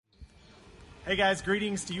Hey guys,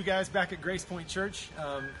 greetings to you guys back at Grace Point Church.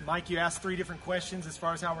 Mike, you asked 3 different questions as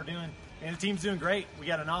far as how we're doing, and the team's doing great. We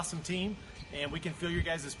got an awesome team, and we can feel your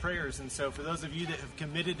guys' prayers. And so for those of you that have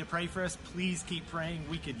committed to pray for us, please keep praying.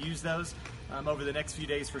 We could use those over the next few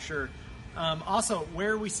days for sure. Also,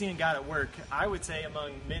 where are we seeing God at work? I would say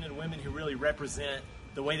among men and women who really represent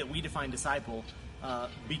the way that we define disciple,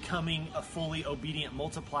 becoming a fully obedient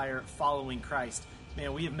multiplier following Christ.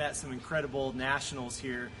 Man, we have met some incredible nationals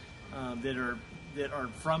here that are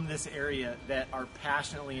from this area that are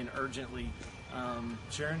passionately and urgently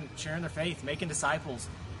sharing their faith, making disciples.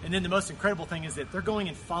 And then the most incredible thing is that they're going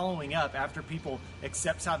and following up after people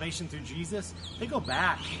accept salvation through Jesus. They go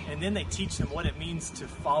back and then they teach them what it means to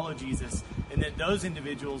follow Jesus. And then those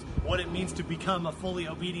individuals, what it means to become a fully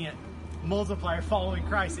obedient multiplier following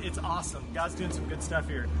Christ. It's awesome. God's doing some good stuff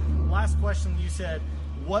here. Last question, you said,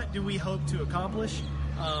 what do we hope to accomplish?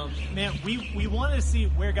 Man, we want to see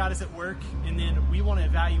where God is at work, and then we want to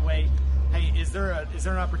evaluate, hey, is there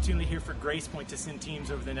an opportunity here for Grace Point to send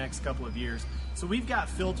teams over the next couple of years? So we've got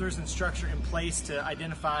filters and structure in place to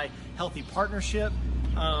identify healthy partnership,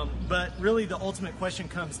 but really the ultimate question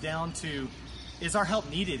comes down to, is our help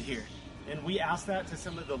needed here? And we asked that to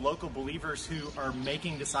some of the local believers who are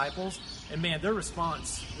making disciples, and man, their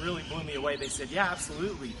response really blew me away. They said, yeah,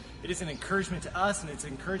 absolutely. It is an encouragement to us, and it's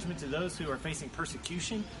an encouragement to those who are facing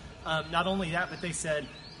persecution. Not only that, but they said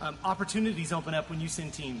opportunities open up when you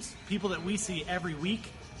send teams. People that we see every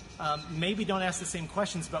week maybe don't ask the same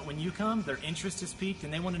questions, but when you come, their interest is piqued,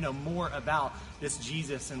 and they want to know more about this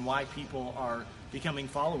Jesus and why people are becoming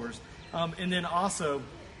followers. And then also,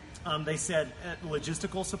 they said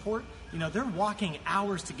logistical support. You know, they're walking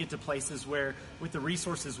hours to get to places where, with the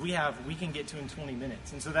resources we have, we can get to in 20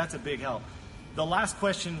 minutes. And so that's a big help. The last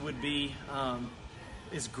question would be,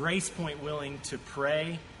 is Grace Point willing to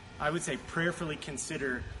pray? I would say prayerfully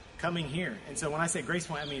consider coming here. And so when I say Grace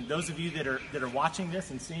Point, I mean those of you that are watching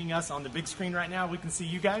this and seeing us on the big screen right now, we can see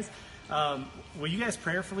you guys. Will you guys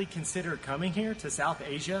prayerfully consider coming here to South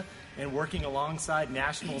Asia and working alongside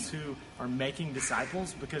nationals who are making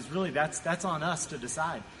disciples? Because really that's on us to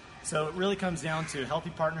decide. So it really comes down to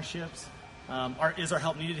healthy partnerships. Is our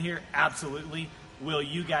help needed here? Absolutely. Will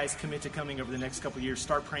you guys commit to coming over the next couple of years?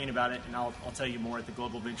 Start praying about it, and I'll tell you more at the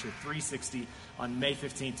Global Venture 360 on May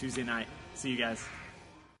 15th, Tuesday night. See you guys.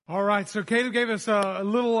 All right, so Caleb gave us a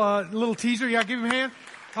little teaser. Yeah, give him a hand.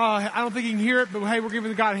 I don't think he can hear it, but hey, we're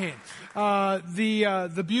giving God a hand.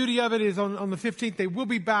 The beauty of it is on the 15th, they will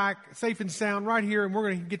be back safe and sound right here, and we're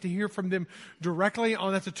going to get to hear from them directly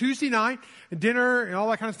that's a Tuesday night, dinner and all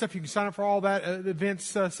that kind of stuff. You can sign up for all that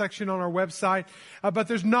events section on our website. But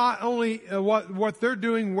there's not only what they're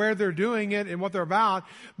doing, where they're doing it, and what they're about,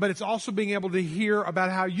 but it's also being able to hear about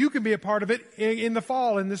how you can be a part of it in the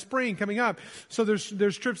fall, in the spring coming up. So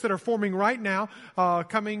there's trips that are forming right now,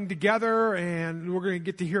 coming together, and we're going to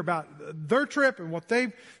get to hear about their trip and what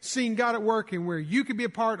they've seen God at work and where you can be a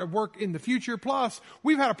part of work in the future. Plus,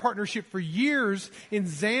 we've had a partnership for years in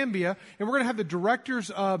Zambia, and we're going to have the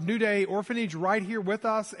directors of New Day Orphanage right here with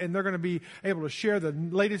us, and they're going to be able to share the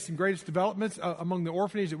latest and greatest developments among the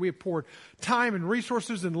orphanage that we have poured time and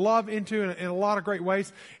resources and love into in a lot of great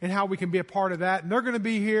ways, and how we can be a part of that. And they're going to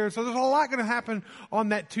be here, so there's a lot going to happen on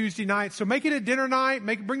that Tuesday night. So make it a dinner night,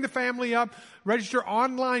 bring the family up, register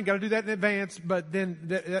online, got to do that in advance, but then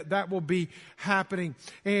that will be happening.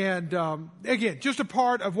 And again, just a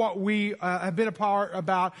part of what we have been a part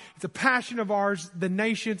about. It's a passion of ours, the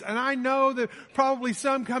nations. And I know that probably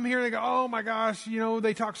some come here and they go, oh my gosh,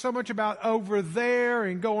 they talk so much about over there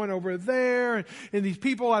and going over there, and these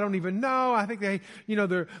people I don't even know. I think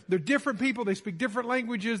they're different people. They speak different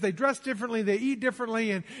languages. They dress differently. They eat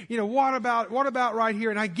differently. And what about right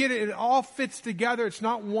here? And I get it. It all fits together. It's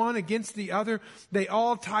not one against the other. They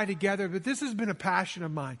all tie together. But this has been a passion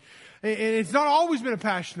of mine. And it's not always been a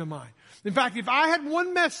passion of mine. In fact, if I had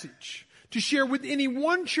one message to share with any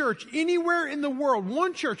one church anywhere in the world,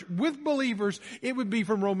 one church with believers, it would be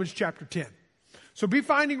from Romans chapter 10. So be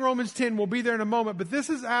finding Romans 10. We'll be there in a moment. But this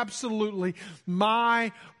is absolutely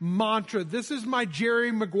my mantra. This is my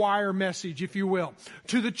Jerry Maguire message, if you will,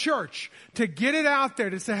 to the church, to get it out there,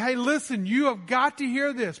 to say, hey, listen, you have got to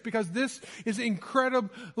hear this because this is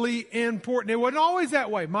incredibly important. It wasn't always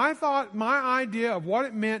that way. My idea of what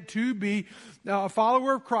it meant to be a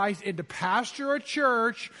follower of Christ and to pastor a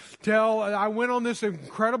church till I went on this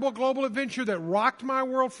incredible global adventure that rocked my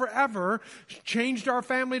world forever, changed our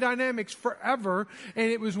family dynamics forever.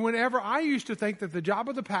 And it was whenever I used to think that the job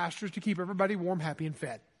of the pastor is to keep everybody warm, happy, and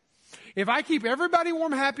fed. If I keep everybody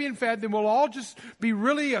warm, happy, and fed, then we'll all just be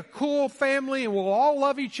really a cool family and we'll all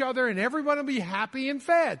love each other and everyone will be happy and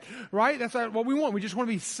fed, right? That's what we want. We just want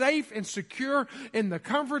to be safe and secure in the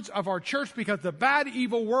comforts of our church because the bad,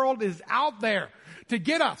 evil world is out there to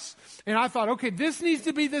get us. And I thought, okay, this needs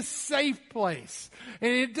to be the safe place.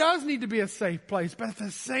 And it does need to be a safe place. But at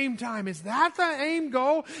the same time, is that the aim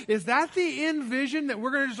goal? Is that the end vision that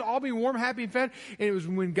we're going to just all be warm, happy, and fed? And it was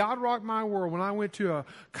when God rocked my world, when I went to a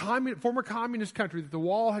former communist country, that the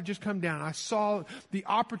wall had just come down. I saw the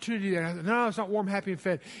opportunity there. I said, no, it's not warm, happy, and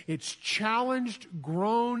fed. It's challenged,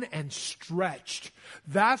 grown, and stretched.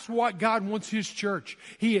 That's what God wants His church.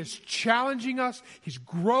 He is challenging us. He's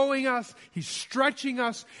growing us. He's stretching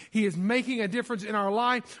us. He is making a difference in our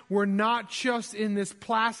life. We're not just in this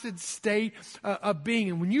placid state of being.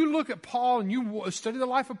 And when you look at Paul and you study the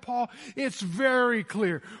life of Paul, it's very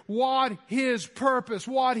clear what his purpose,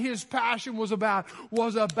 what his passion was about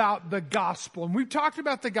the gospel. And we've talked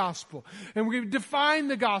about the gospel. And we've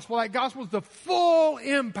defined the gospel. That gospel is the full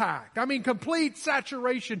impact. I mean, complete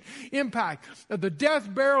saturation impact of the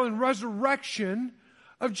death, burial, and resurrection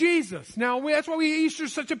of Jesus. Now, that's why Easter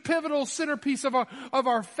is such a pivotal centerpiece of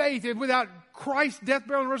our faith. And without Christ's death,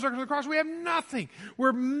 burial, and resurrection of the cross, we have nothing.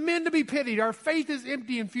 We're meant to be pitied. Our faith is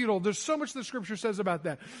empty and futile. There's so much the Scripture says about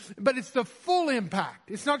that. But it's the full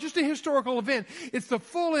impact. It's not just a historical event. It's the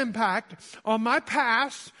full impact on my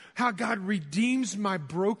past, how God redeems my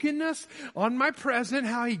brokenness, on my present,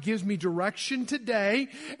 how He gives me direction today,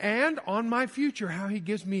 and on my future, how He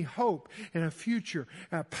gives me hope and a future,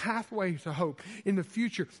 a pathway to hope in the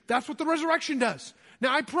future. That's what the resurrection does.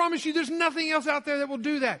 Now, I promise you there's nothing else out there that will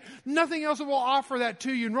do that. Nothing else that will offer that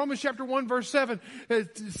to you. In Romans chapter 1, verse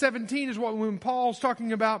 17 is when Paul's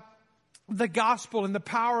talking about the gospel and the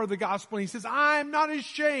power of the gospel. And he says, I'm not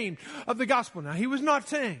ashamed of the gospel. Now, he was not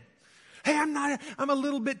saying, hey, I'm a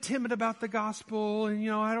little bit timid about the gospel and,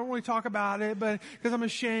 I don't really talk about it, but because I'm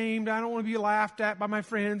ashamed. I don't want to be laughed at by my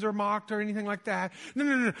friends or mocked or anything like that.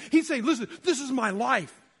 No. He's saying, listen, this is my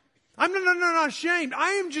life. I'm not ashamed.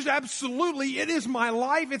 I am just absolutely, it is my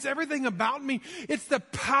life. It's everything about me. It's the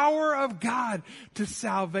power of God to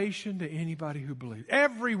salvation to anybody who believes.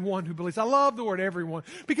 Everyone who believes. I love the word everyone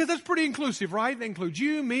because that's pretty inclusive, right? It includes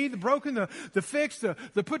you, me, the broken, the fixed,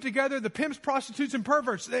 the put together, the pimps, prostitutes, and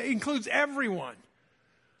perverts. It includes everyone.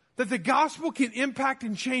 That the gospel can impact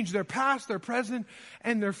and change their past, their present,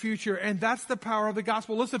 and their future. And that's the power of the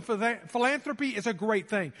gospel. Listen, philanthropy is a great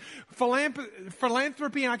thing.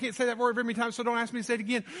 Philanthropy, and I can't say that word very many times, so don't ask me to say it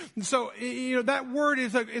again. So, that word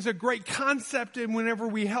is a great concept, and whenever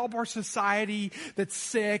we help our society that's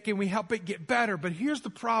sick and we help it get better. But here's the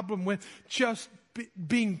problem with just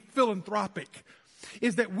being philanthropic,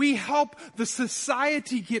 is that we help the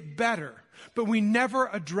society get better, but we never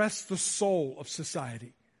address the soul of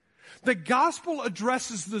society. The gospel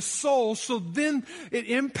addresses the soul, so then it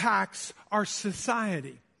impacts our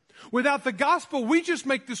society. Without the gospel, we just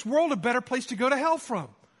make this world a better place to go to hell from.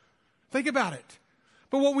 Think about it.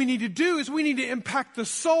 But what we need to do is we need to impact the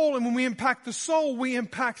soul, and when we impact the soul, we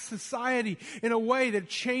impact society in a way that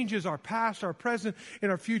changes our past, our present,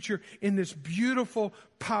 and our future in this beautiful,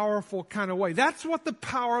 powerful kind of way. That's what the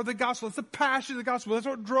power of the gospel, that's the passion of the gospel. That's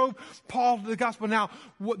what drove Paul to the gospel. Now,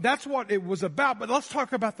 that's what it was about, but let's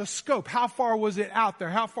talk about the scope. How far was it out there?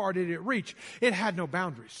 How far did it reach? It had no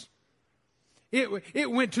boundaries.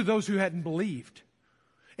 It went to those who hadn't believed.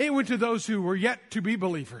 It went to those who were yet to be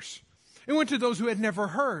believers. It went to those who had never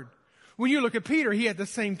heard. When you look at Peter, he had the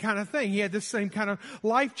same kind of thing. He had this same kind of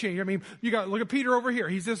life change. I mean, look at Peter over here.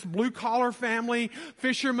 He's this blue collar family,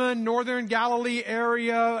 fisherman, northern Galilee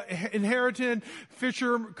area, inherited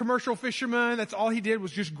commercial fisherman. That's all he did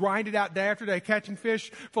was just grind it out day after day, catching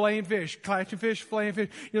fish, filleting fish, catching fish, filleting fish.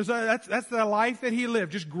 So that's the life that he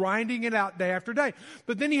lived, just grinding it out day after day.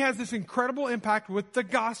 But then he has this incredible impact with the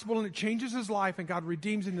gospel, and it changes his life, and God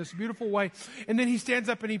redeems in this beautiful way. And then he stands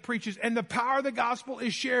up and he preaches, and the power of the gospel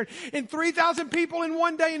is shared. And 3,000 people in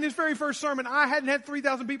one day in his very first sermon. I hadn't had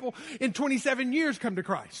 3,000 people in 27 years come to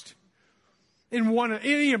Christ in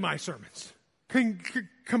any of my sermons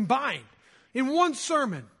combined. In one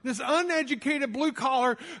sermon, this uneducated blue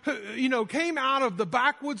collar, came out of the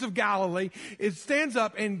backwoods of Galilee. It stands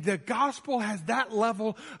up, and the gospel has that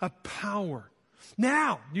level of power.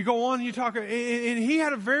 Now, you go on and you talk, and he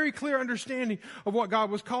had a very clear understanding of what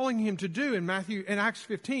God was calling him to do. In Acts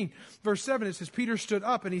 15, verse 7, it says, Peter stood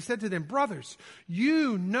up and he said to them, brothers,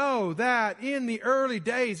 you know that in the early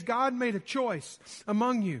days God made a choice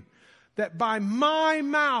among you, that by my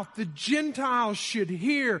mouth the Gentiles should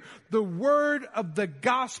hear the word of the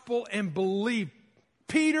gospel and believe.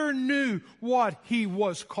 Peter knew what he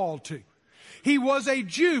was called to. He was a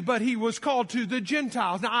Jew, but he was called to the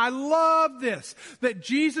Gentiles. Now, I love this, that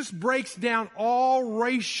Jesus breaks down all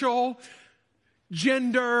racial,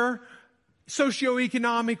 gender,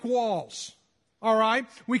 socioeconomic walls. All right?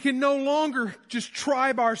 We can no longer just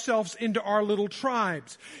tribe ourselves into our little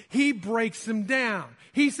tribes. He breaks them down.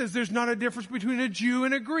 He says there's not a difference between a Jew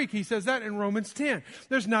and a Greek. He says that in Romans 10.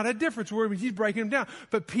 There's not a difference where he's breaking them down.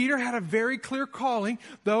 But Peter had a very clear calling.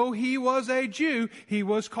 Though he was a Jew, he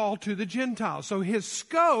was called to the Gentiles. So his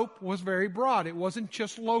scope was very broad. It wasn't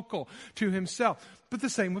just local to himself. But the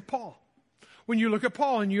same with Paul. When you look at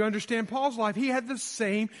Paul and you understand Paul's life, he had the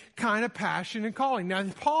same kind of passion and calling. Now,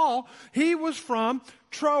 Paul, he was from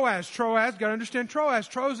Troas. Troas, got to understand Troas.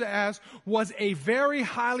 Troas was a very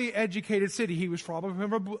highly educated city. He was probably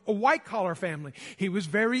from a white-collar family. He was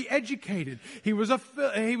very educated. He was a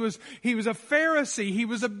Pharisee. He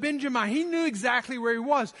was a Benjamite. He knew exactly where he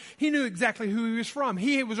was. He knew exactly who he was from.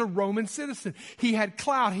 He was a Roman citizen. He had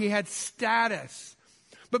clout. He had status.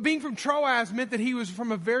 But being from Troas meant that he was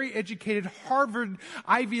from a very educated Harvard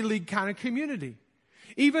Ivy League kind of community.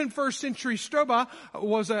 Even first century Strabo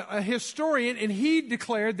was a historian, and he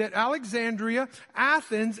declared that Alexandria,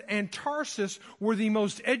 Athens, and Tarsus were the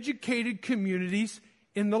most educated communities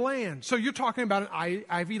in the land. So you're talking about an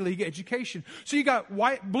Ivy League education. So you got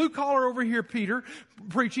blue collar over here, Peter,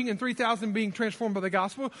 preaching, and 3,000 being transformed by the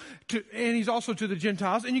gospel, and he's also to the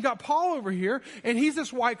Gentiles. And you got Paul over here, and he's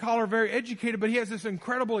this white collar, very educated, but he has this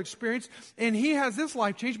incredible experience, and he has this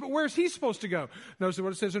life change. But where's he supposed to go? Notice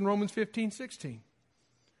what it says in Romans 15:16.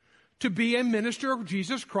 To be a minister of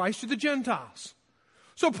Jesus Christ to the Gentiles.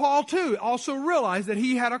 So Paul, too, also realized that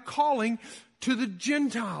he had a calling to the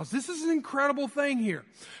Gentiles. This is an incredible thing here.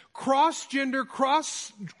 Cross-gender,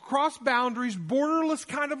 cross-boundaries, borderless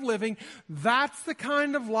kind of living. That's the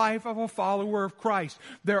kind of life of a follower of Christ.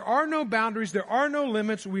 There are no boundaries. There are no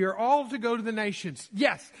limits. We are all to go to the nations.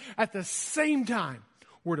 Yes, at the same time,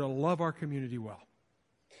 we're to love our community well.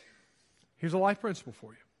 Here's a life principle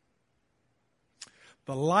for you.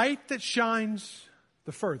 The light that shines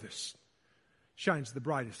the furthest shines the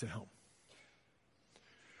brightest at home.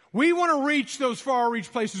 We want to reach those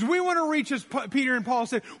far-reach places. We want to reach, as Peter and Paul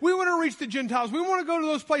said, we want to reach the Gentiles. We want to go to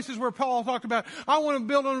those places where Paul talked about, I want to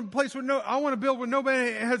build on a place where I want to build where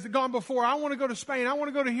nobody has gone before. I want to go to Spain. I want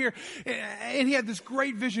to go to here. And he had this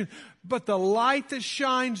great vision. But the light that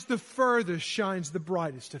shines the furthest shines the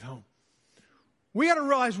brightest at home. We got to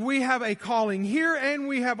realize we have a calling here and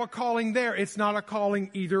we have a calling there. It's not a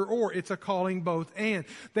calling either or. It's a calling both and.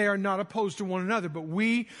 They are not opposed to one another, but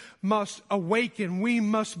we must awaken. We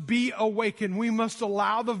must be awakened. We must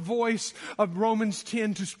allow the voice of Romans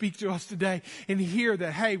 10 to speak to us today and hear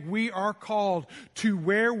that, hey, we are called to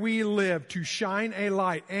where we live to shine a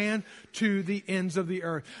light and to the ends of the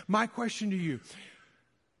earth. My question to you,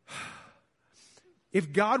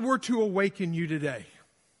 if God were to awaken you today,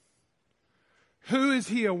 who is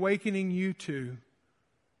He awakening you to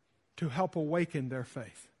help awaken their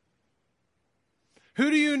faith? Who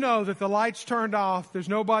do you know that the light's turned off, there's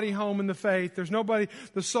nobody home in the faith, there's nobody,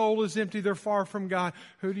 the soul is empty, they're far from God?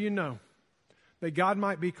 Who do you know that God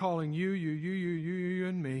might be calling you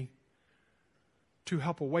and me to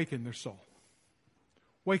help awaken their soul,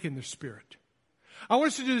 awaken their spirit? I want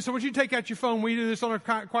us to do this. I want you to take out your phone. We do this on a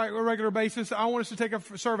quite regular basis. I want us to take a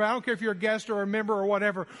survey. I don't care if you're a guest or a member or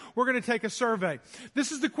whatever. We're going to take a survey.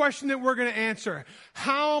 This is the question that we're going to answer.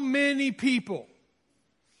 How many people,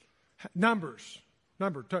 number, you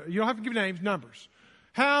don't have to give names, numbers.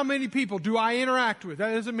 How many people do I interact with?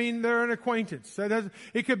 That doesn't mean they're an acquaintance.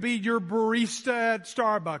 It could be your barista at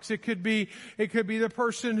Starbucks. It could be the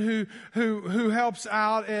person who helps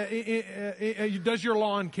out, does your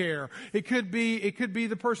lawn care. It could be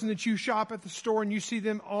the person that you shop at the store and you see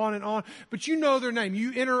them on and on, but you know their name.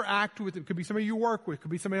 You interact with them. It could be somebody you work with. It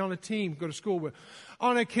could be somebody on a team, go to school with,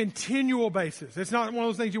 on a continual basis. It's not one of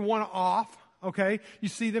those things you want to off. Okay? You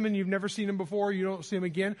see them and you've never seen them before. You don't see them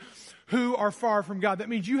again. Who are far from God. That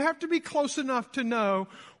means you have to be close enough to know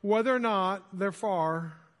whether or not they're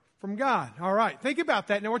far from God. All right. Think about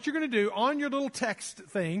that. Now what you're going to do on your little text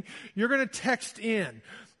thing, you're going to text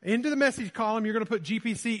into the message column, you're going to put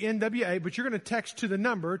GPC NWA, but you're going to text to the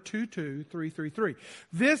number 22333.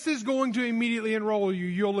 This is going to immediately enroll you.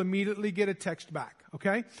 You'll immediately get a text back.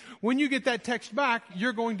 Okay? When you get that text back,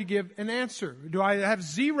 you're going to give an answer. Do I have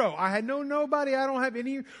zero? I had nobody. I don't have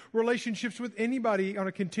any relationships with anybody on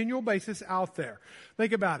a continual basis out there.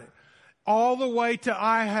 Think about it. All the way to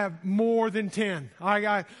I have more than 10.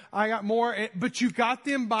 I got more, but you got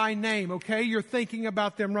them by name, okay? You're thinking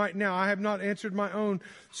about them right now. I have not answered my own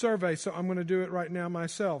survey, so I'm going to do it right now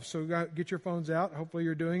myself. So get your phones out. Hopefully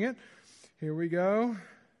you're doing it. Here we go.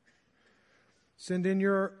 Send in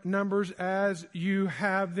your numbers as you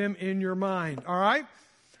have them in your mind. All right?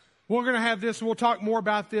 We're going to have this, and we'll talk more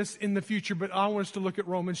about this in the future, but I want us to look at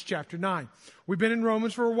Romans chapter 9. We've been in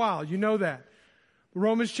Romans for a while. You know that.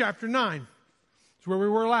 Romans chapter 9 is where we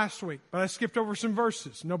were last week, but I skipped over some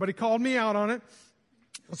verses. Nobody called me out on it,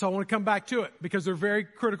 so I want to come back to it because they're very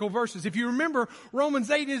critical verses. If you remember, Romans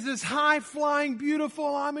 8 is this high-flying,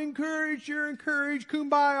 beautiful, I'm encouraged, you're encouraged,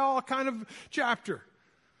 kumbaya kind of chapter.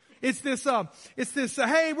 It's this,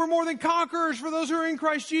 hey, we're more than conquerors for those who are in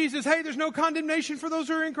Christ Jesus. Hey, there's no condemnation for those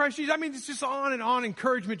who are in Christ Jesus. I mean, it's just on and on.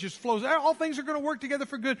 Encouragement just flows. All things are going to work together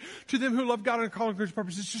for good to them who love God and are called according to His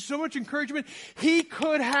purpose. It's just so much encouragement. He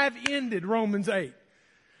could have ended Romans 8.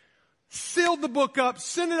 Sealed the book up,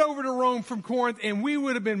 sent it over to Rome from Corinth, and we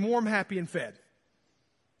would have been warm, happy, and fed.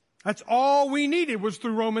 That's all we needed was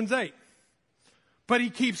through Romans 8. But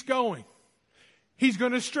he keeps going. He's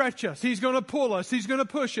going to stretch us. He's going to pull us. He's going to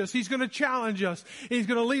push us. He's going to challenge us. He's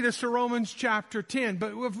going to lead us to Romans chapter 10.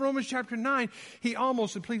 But with Romans chapter 9, he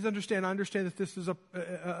almost, and please understand, I understand that this is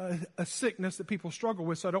a sickness that people struggle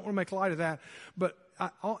with, so I don't want to make light of that. But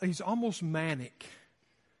he's almost manic.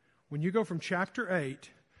 When you go from chapter 8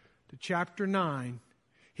 to chapter 9,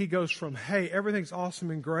 he goes from, hey, everything's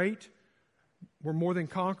awesome and great, we're more than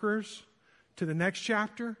conquerors, to the next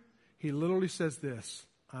chapter, he literally says this,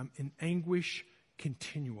 I'm in anguish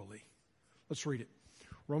continually. Let's read it.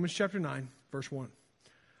 Romans chapter 9, verse 1.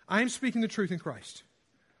 I am speaking the truth in Christ.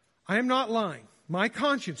 I am not lying. My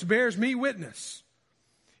conscience bears me witness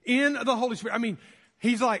in the Holy Spirit. I mean,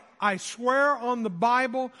 he's like, I swear on the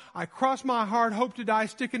Bible, I cross my heart, hope to die,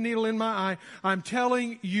 stick a needle in my eye. I'm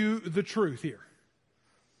telling you the truth here.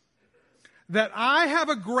 That I have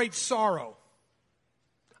a great sorrow.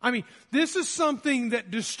 I mean, this is something that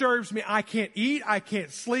disturbs me. I can't eat. I can't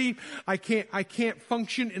sleep. I can't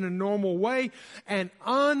function in a normal way. And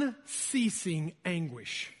unceasing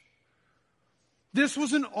anguish. This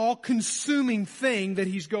was an all-consuming thing that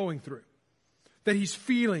he's going through. That he's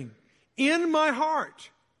feeling in my heart.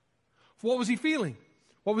 What was he feeling?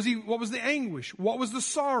 What was the anguish? What was the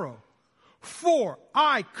sorrow? For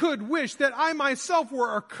I could wish that I myself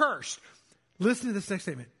were accursed. Listen to this next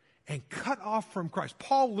statement. And cut off from Christ.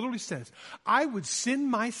 Paul literally says, I would send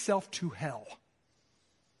myself to hell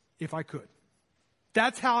if I could.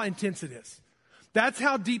 That's how intense it is. That's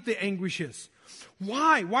how deep the anguish is.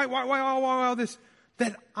 Why all this?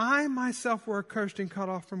 That I myself were accursed and cut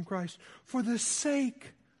off from Christ for the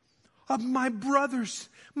sake of my brothers,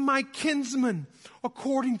 my kinsmen,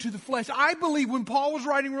 according to the flesh. I believe when Paul was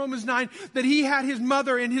writing Romans 9 that he had his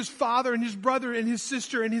mother and his father and his brother and his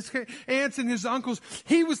sister and his aunts and his uncles.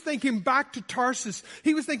 He was thinking back to Tarsus.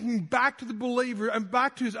 He was thinking back to the believer and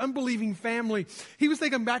back to his unbelieving family. He was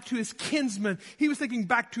thinking back to his kinsmen. He was thinking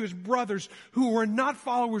back to his brothers who were not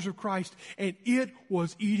followers of Christ, and it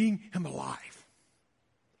was eating him alive.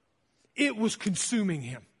 It was consuming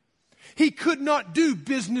him. He could not do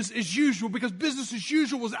business as usual because business as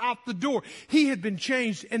usual was out the door. He had been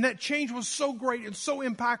changed, and that change was so great and so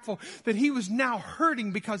impactful that he was now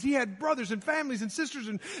hurting because he had brothers and families and sisters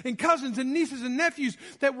and cousins and nieces and nephews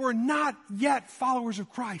that were not yet followers of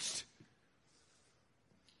Christ.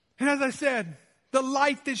 And as I said, the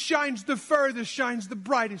light that shines the furthest shines the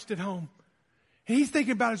brightest at home. And he's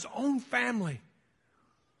thinking about his own family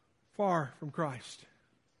far from Christ,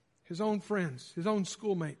 his own friends, his own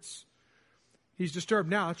schoolmates. He's disturbed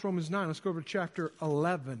now. That's Romans 9. Let's go over to chapter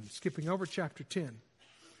 11, skipping over chapter 10.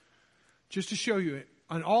 Just to show you,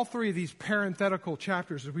 on all three of these parenthetical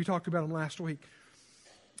chapters, as we talked about them last week,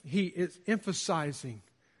 he is emphasizing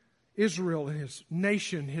Israel and his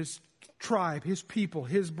nation, his tribe, his people,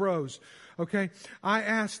 his bros. Okay? I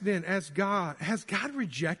ask then, has God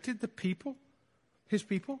rejected the people? His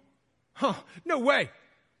people? No way.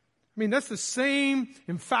 I mean, that's the same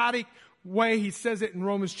emphatic way he says it in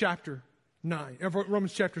Romans chapter 9,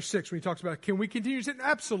 Romans chapter 6, when he talks about, can we continue to sin?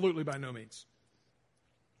 Absolutely, by no means.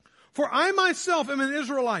 For I myself am an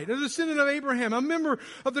Israelite, a descendant of Abraham, a member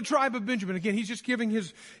of the tribe of Benjamin. Again, he's just giving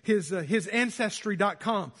his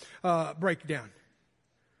ancestry.com breakdown.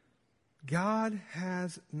 God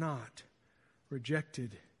has not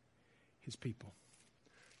rejected his people.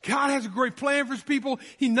 God has a great plan for his people.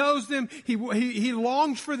 He knows them. He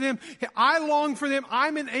longs for them. I long for them.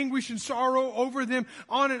 I'm in anguish and sorrow over them.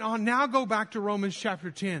 On and on. Now go back to Romans chapter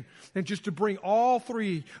 10. And just to bring all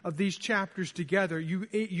three of these chapters together,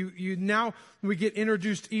 now we get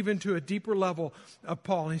introduced even to a deeper level of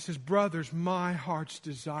Paul. And he says, brothers, my heart's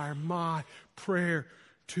desire, my prayer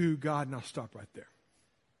to God. And I'll stop right there.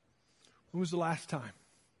 When was the last time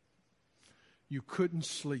you couldn't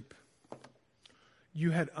sleep?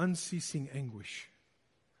 You had unceasing anguish.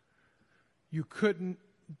 you couldn't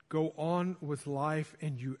go on with life,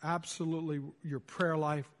 and your prayer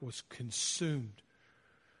life was consumed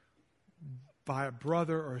by a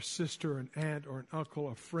brother or a sister, an aunt or an uncle,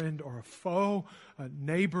 a friend or a foe, a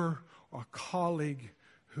neighbor or a colleague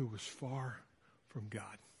who was far from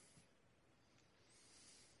God.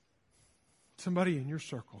 Somebody in your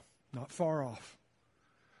circle, not far off,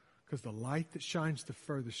 because the light that shines the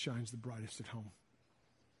furthest shines the brightest at home.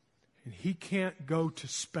 And he can't go to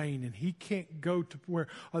Spain, and he can't go to where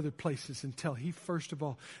other places until he first of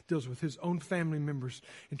all deals with his own family members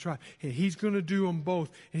and try. And he's going to do them both,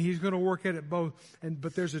 and he's going to work at it both.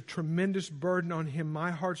 But there's a tremendous burden on him. My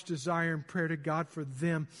heart's desire and prayer to God for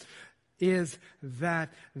them is that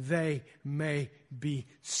they may be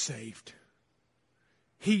saved.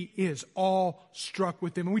 He is all struck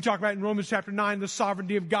with them. And we talk about in Romans chapter 9, the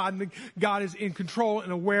sovereignty of God, and God is in control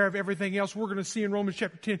and aware of everything else. We're going to see in Romans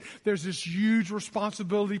chapter 10, there's this huge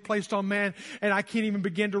responsibility placed on man, and I can't even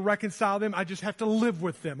begin to reconcile them. I just have to live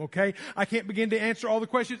with them, okay? I can't begin to answer all the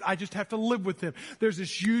questions. I just have to live with them. There's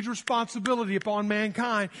this huge responsibility upon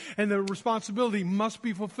mankind, and the responsibility must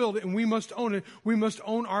be fulfilled, and we must own it. We must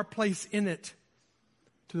own our place in it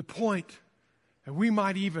to the point that we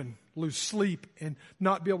might even lose sleep and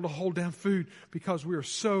not be able to hold down food because we are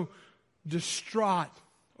so distraught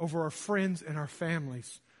over our friends and our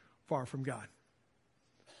families far from God.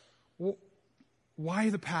 Well, why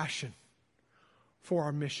the passion for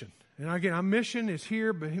our mission? And again, our mission is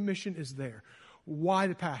here, but his mission is there. Why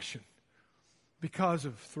the passion? Because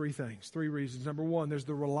of three things, three reasons. Number one, there's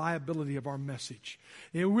the reliability of our message.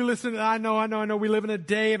 You know, we listen to, I know. We live in a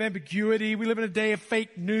day of ambiguity. We live in a day of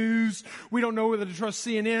fake news. We don't know whether to trust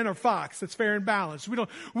CNN or Fox. That's fair and balanced.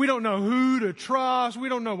 We don't know who to trust. We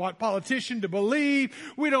don't know what politician to believe.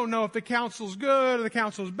 We don't know if the council's good or the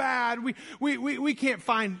council's bad. We can't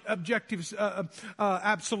find objective,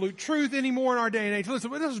 absolute truth anymore in our day and age. Listen,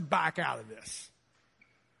 let's back out of this.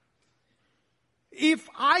 If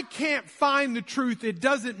I can't find the truth, it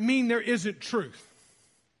doesn't mean there isn't truth.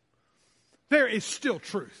 There is still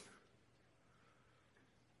truth.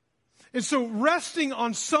 And so resting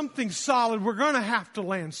on something solid, we're going to have to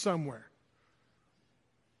land somewhere.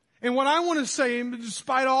 And what I want to say,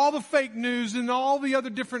 despite all the fake news and all the other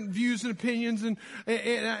different views and opinions and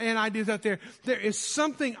ideas out there, there is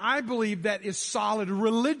something I believe that is solid.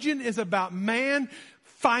 Religion is about man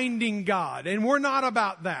finding God, and we're not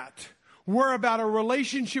about that. We're about a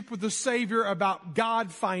relationship with the Savior, about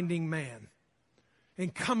God finding man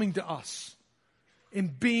and coming to us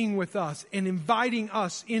and being with us and inviting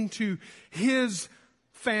us into His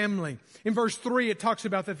family. In verse 3, it talks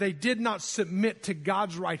about that they did not submit to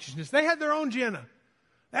God's righteousness. They had their own agenda.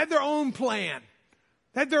 They had their own plan.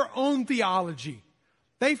 They had their own theology.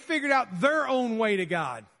 They figured out their own way to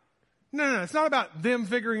God. No. It's not about them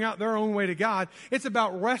figuring out their own way to God. It's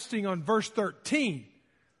about resting on verse 13.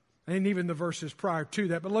 And even the verses prior to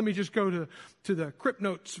that. But let me just go to the Crypt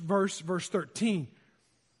Notes verse 13.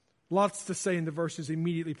 Lots to say in the verses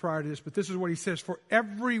immediately prior to this. But this is what he says. For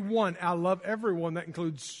everyone, I love everyone. That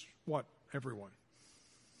includes what? Everyone.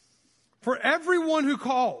 For everyone who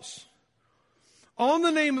calls on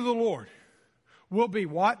the name of the Lord will be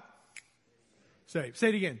what? Saved. Say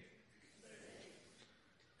it again.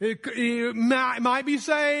 It might be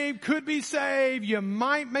saved, could be saved. You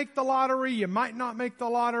might make the lottery. You might not make the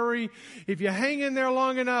lottery. If you hang in there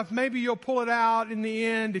long enough, maybe you'll pull it out in the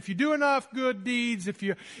end. If you do enough good deeds,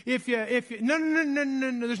 no,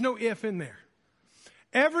 there's no if in there.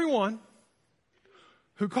 Everyone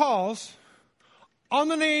who calls on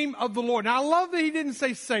the name of the Lord. Now, I love that he didn't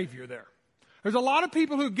say Savior there. There's a lot of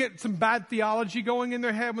people who get some bad theology going in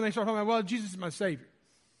their head when they start talking about, well, Jesus is my Savior,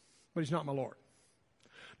 but He's not my Lord.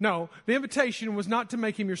 No, the invitation was not to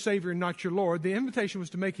make Him your Savior and not your Lord. The invitation was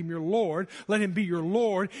to make Him your Lord. Let Him be your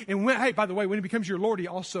Lord. And by the way, when He becomes your Lord, He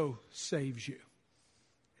also saves you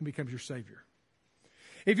and becomes your Savior.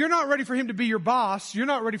 If you're not ready for Him to be your boss, you're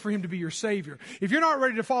not ready for Him to be your Savior. If you're not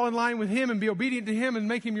ready to fall in line with Him and be obedient to Him and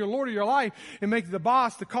make Him your Lord of your life and make the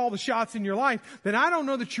boss to call the shots in your life, then I don't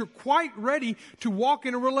know that you're quite ready to walk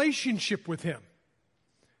in a relationship with Him.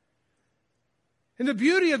 And the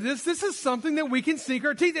beauty of this is something that we can sink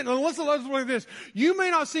our teeth in. And let's look at this. You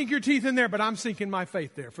may not sink your teeth in there, but I'm sinking my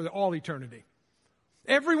faith there for all eternity.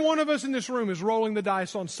 Every one of us in this room is rolling the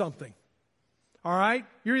dice on something. All right?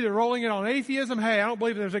 You're either rolling it on atheism. Hey, I don't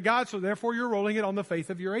believe there's a God, so therefore you're rolling it on the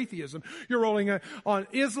faith of your atheism. You're rolling it on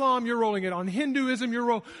Islam. You're rolling it on Hinduism.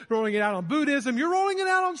 You're rolling it out on Buddhism. You're rolling it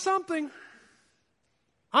out on something.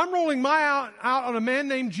 I'm rolling my out on a man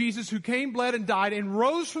named Jesus who came, bled, and died, and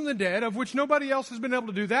rose from the dead, of which nobody else has been able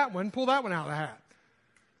to do that one. Pull that one out of the hat.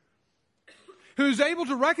 who's able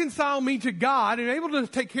to reconcile me to God and able to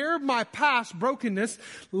take care of my past brokenness,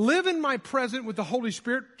 live in my present with the Holy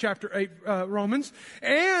Spirit, chapter 8, Romans,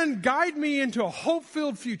 and guide me into a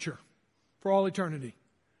hope-filled future for all eternity.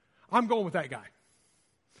 I'm going with that guy.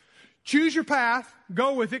 Choose your path,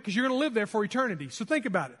 go with it, because you're going to live there for eternity. So think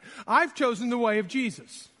about it. I've chosen the way of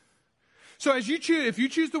Jesus. So as you choose, if you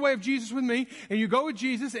choose the way of Jesus with me, and you go with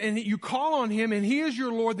Jesus, and you call on Him, and He is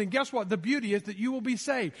your Lord, then guess what? The beauty is that you will be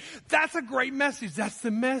saved. That's a great message. That's the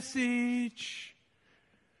message.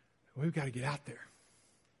 We've got to get out there.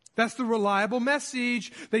 That's the reliable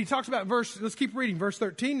message that He talks about. Let's keep reading. Verse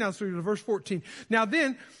 13, now through to verse 14. Now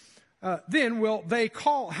then will they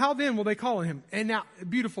call, how then will they call on Him? And now,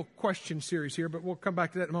 beautiful question series here, but we'll come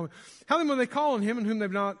back to that in a moment. How then will they call on Him in whom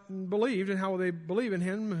they've not believed? And how will they believe in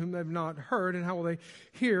Him whom they've not heard? And how will they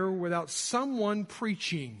hear without someone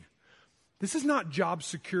preaching? This is not job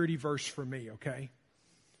security verse for me, okay?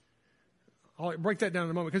 I'll break that down in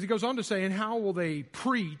a moment, because he goes on to say, and how will they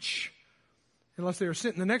preach unless they are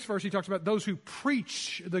sent? In the next verse, he talks about those who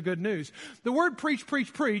preach the good news. The word preach,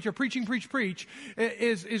 or preaching, preach,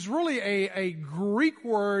 is really a Greek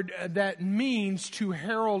word that means to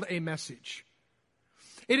herald a message.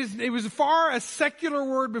 It was far a secular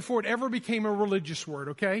word before it ever became a religious word,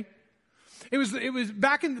 okay? It was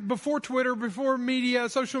back before Twitter, before media,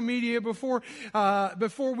 social media, before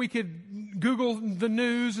we could Google the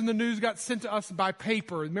news, and the news got sent to us by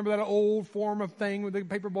paper. Remember that old form of thing where the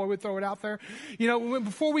paper boy would throw it out there? You know,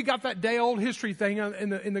 before we got that day old history thing in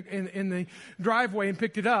the driveway and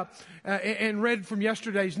picked it up and read from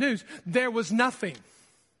yesterday's news, there was nothing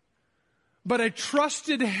but a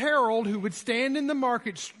trusted herald who would stand in the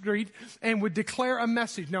market street and would declare a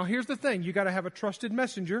message. Now, here's the thing. You got to have a trusted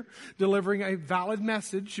messenger delivering a validated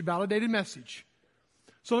message.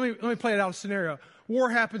 So let me play it out a scenario. War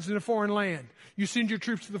happens in a foreign land. You send your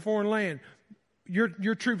troops to the foreign land.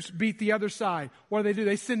 Your troops beat the other side. What do?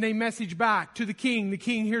 They send a message back to the king. The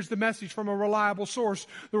king hears the message from a reliable source.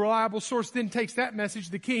 The reliable source then takes that message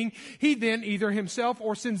to the king. He then either himself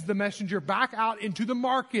or sends the messenger back out into the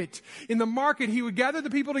market. In the market, he would gather the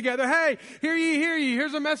people together. Hey, hear ye.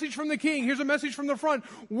 Here's a message from the king. Here's a message from the front.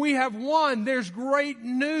 We have won. There's great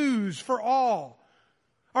news for all.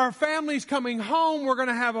 Our family's coming home. We're going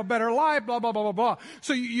to have a better life, blah, blah, blah, blah, blah.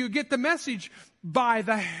 So you get the message by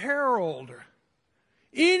the herald.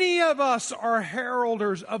 Any of us are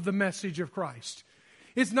heralders of the message of Christ.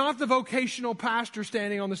 It's not the vocational pastor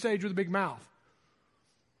standing on the stage with a big mouth.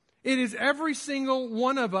 It is every single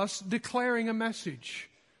one of us declaring a message.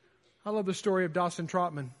 I love the story of Dawson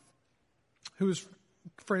Trotman, who was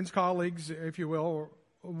friends, colleagues, if you will, or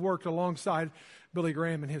worked alongside Billy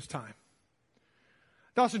Graham in his time.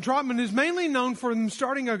 Dawson Trotman is mainly known for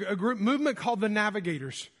starting a group movement called the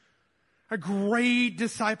Navigators. A great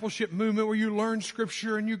discipleship movement where you learn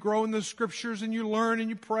Scripture and you grow in the Scriptures and you learn and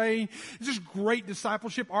you pray. It's just great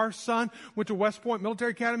discipleship. Our son went to West Point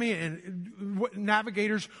Military Academy, and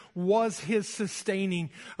Navigators was his sustaining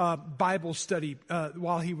Bible study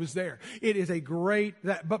while he was there. It is a great,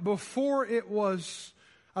 but before it was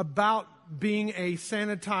about being a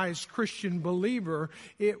sanitized Christian believer,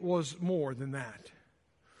 it was more than that.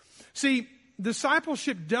 See,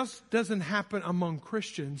 discipleship doesn't happen among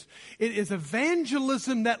Christians. It is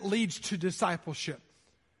evangelism that leads to discipleship.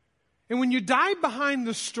 And when you dive behind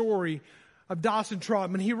the story of Dawson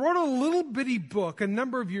Trotman, he wrote a little bitty book a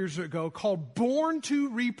number of years ago called Born to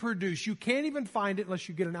Reproduce. You can't even find it unless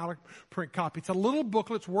you get an out-of-print copy. It's a little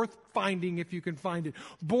booklet. It's worth finding if you can find it.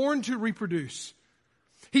 Born to Reproduce.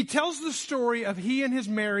 He tells the story of he and his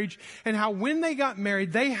marriage and how when they got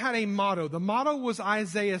married, they had a motto. The motto was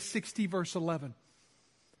Isaiah 60 verse 11.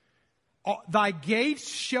 Thy gates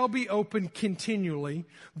shall be open continually.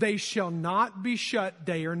 They shall not be shut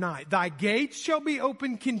day or night. Thy gates shall be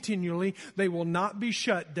open continually. They will not be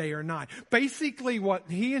shut day or night. Basically what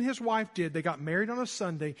he and his wife did, they got married on a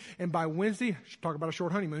Sunday, and by Wednesday, talk about a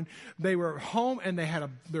short honeymoon, they were home and they had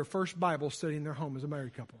their first Bible study in their home as a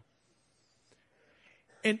married couple.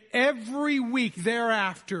 And every week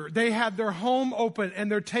thereafter, they had their home open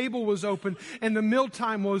and their table was open and the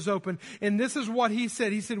mealtime was open. And this is what he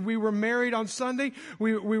said. He said, we were married on Sunday.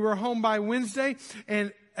 We were home by Wednesday.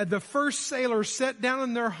 And the first sailor sat down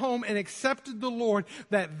in their home and accepted the Lord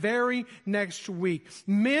that very next week.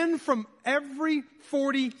 Men from every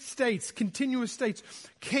 40 states, continuous states,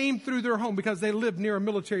 came through their home because they lived near a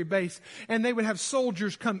military base. And they would have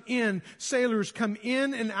soldiers come in, sailors come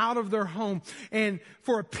in and out of their home. And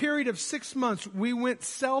for a period of 6 months, we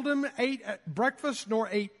seldom ate at breakfast nor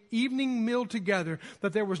ate evening meal together,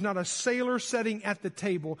 that there was not a sailor sitting at the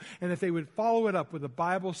table, and that they would follow it up with a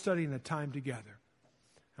Bible study and a time together.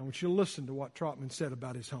 I want you to listen to what Trotman said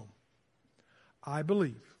about his home. I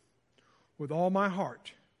believe with all my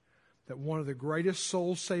heart that one of the greatest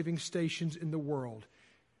soul-saving stations in the world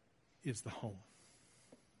is the home.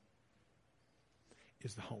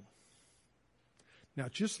 Is the home. Now,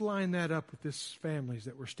 just line that up with this families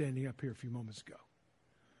that were standing up here a few moments ago.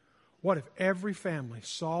 What if every family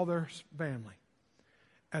saw their family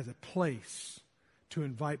as a place to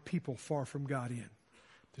invite people far from God in?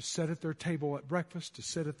 To sit at their table at breakfast, to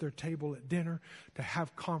sit at their table at dinner, to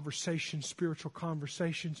have conversations, spiritual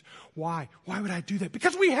conversations. Why? Why would I do that?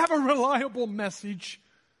 Because we have a reliable message.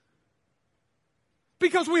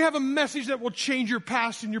 Because we have a message that will change your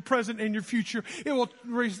past and your present and your future. It will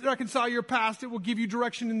reconcile your past. It will give you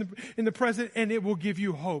direction in the present, and it will give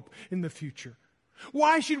you hope in the future.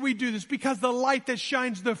 Why should we do this? Because the light that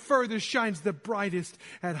shines the furthest shines the brightest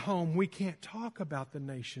at home. We can't talk about the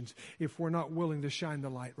nations if we're not willing to shine the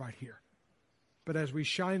light right here. But as we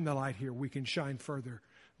shine the light here, we can shine further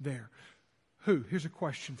there. Who? Here's a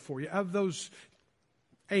question for you. Of those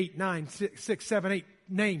 8, 9, 6, 7, 8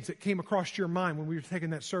 names that came across your mind when we were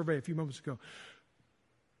taking that survey a few moments ago,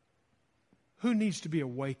 who needs to be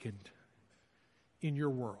awakened in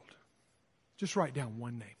your world? Just write down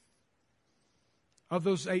one name. Of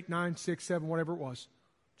those 8, 9, 6, 7, whatever it was,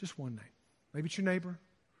 just one name. Maybe it's your neighbor.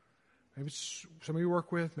 Maybe it's somebody you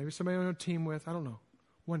work with. Maybe somebody on a team with. I don't know.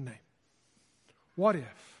 One name. What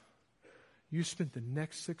if you spent the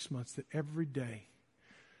next 6 months that every day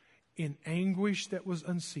in anguish that was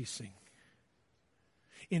unceasing,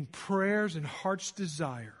 in prayers and heart's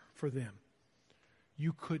desire for them,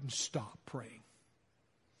 you couldn't stop praying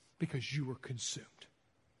because you were consumed?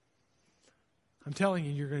 I'm telling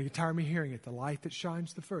you, you're going to get tired of me hearing it. The light that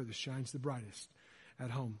shines the furthest shines the brightest at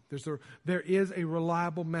home. There is a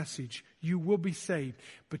reliable message. You will be saved,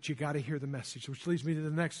 but you got to hear the message, which leads me to the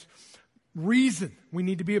next reason we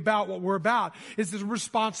need to be about what we're about is the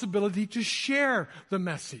responsibility to share the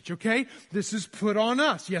message, okay? This is put on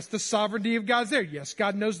us. Yes, the sovereignty of God's there. Yes,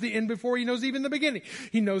 God knows the end before He knows even the beginning.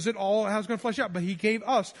 He knows it all, how it's going to flesh out. But He gave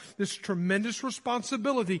us this tremendous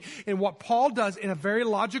responsibility. And what Paul does in a very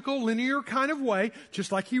logical, linear kind of way,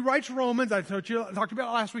 just like he writes Romans, I talked about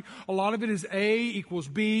it last week, a lot of it is A equals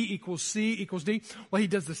B equals C equals D. Well, he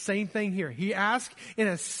does the same thing here. He asks in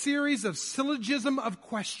a series of syllogism of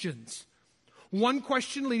questions. One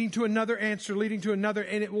question leading to another answer, leading to another,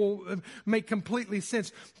 and it will make completely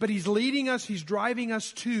sense. But he's leading us, he's driving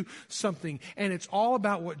us to something. And it's all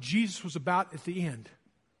about what Jesus was about at the end,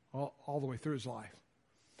 all the way through his life.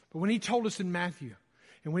 But when he told us in Matthew,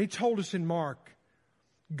 and when he told us in Mark,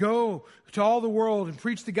 go to all the world and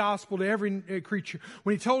preach the gospel to every creature.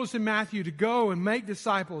 When he told us in Matthew to go and make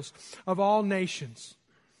disciples of all nations.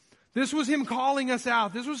 This was him calling us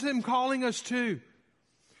out. This was him calling us to.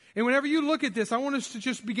 And whenever you look at this, I want us to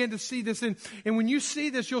just begin to see this. And when you see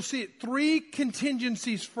this, you'll see it 3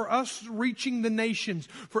 contingencies for us reaching the nations,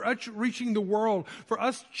 for us reaching the world, for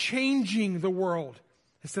us changing the world.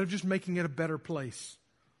 Instead of just making it a better place,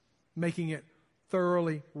 making it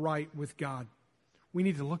thoroughly right with God. We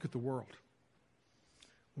need to look at the world.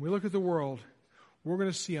 When we look at the world, we're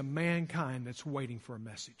going to see a mankind that's waiting for a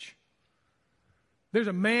message. There's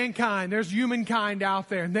a mankind, there's humankind out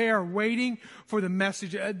there, and they are waiting for the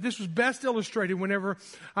message. This was best illustrated whenever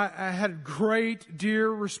I had a great, dear,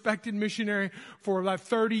 respected missionary for about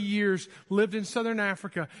 30 years, lived in southern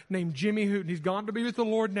Africa, named Jimmy Hooten. He's gone to be with the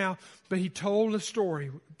Lord now, but he told a story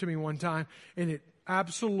to me one time, and it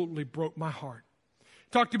absolutely broke my heart.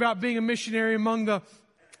 Talked about being a missionary among the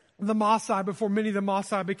Maasai before many of the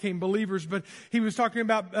Maasai became believers, but he was talking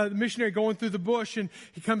about a missionary going through the bush, and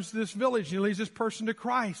he comes to this village and he leads this person to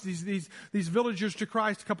Christ, these villagers to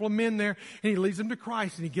Christ, a couple of men there, and he leads them to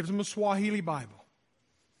Christ, and he gives them a Swahili Bible.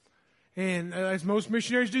 And as most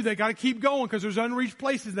missionaries do, they got to keep going because there's unreached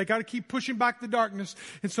places. They got to keep pushing back the darkness.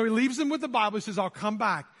 And so he leaves them with the Bible. He says, I'll come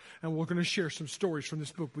back and we're going to share some stories from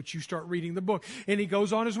this book, but you start reading the book. And he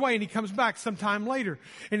goes on his way and he comes back sometime later.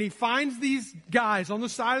 And he finds these guys on the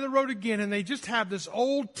side of the road again, and they just have this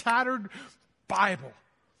old tattered Bible.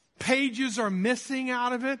 Pages are missing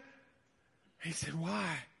out of it. And he said,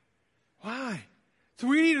 why? Why? So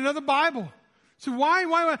we need another Bible. So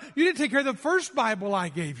why? You didn't take care of the first Bible I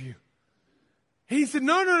gave you. He said,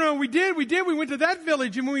 no, we did. We went to that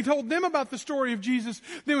village, and when we told them about the story of Jesus,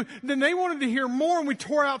 then they wanted to hear more, and we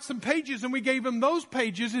tore out some pages, and we gave them those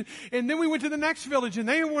pages, and then we went to the next village, and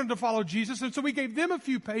they wanted to follow Jesus, and so we gave them a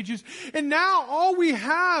few pages, and now all we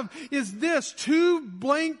have is this, 2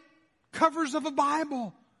 blank covers of a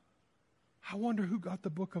Bible. I wonder who got the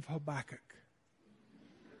book of Habakkuk.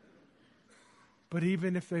 But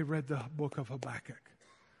even if they read the book of Habakkuk,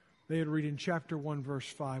 They had read in chapter 1, verse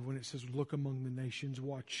 5, when it says, look among the nations,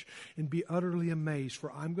 watch, and be utterly amazed,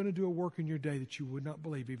 for I'm going to do a work in your day that you would not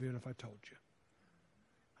believe, even if I told you.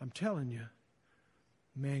 I'm telling you,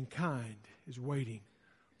 mankind is waiting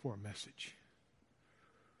for a message.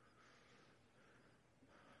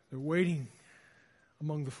 They're waiting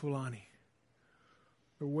among the Fulani.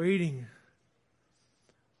 They're waiting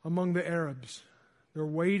among the Arabs. They're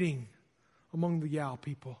waiting among the Yao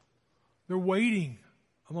people. They're waiting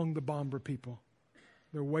among the Bomber people.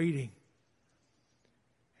 They're waiting.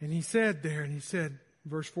 And he said,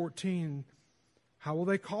 verse 14, how will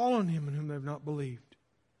they call on him in whom they have not believed?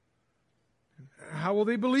 How will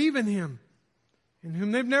they believe in him in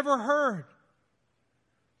whom they've never heard?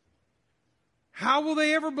 How will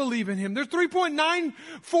they ever believe in him? There's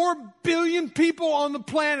 3.94 billion people on the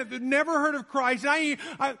planet that never heard of Christ.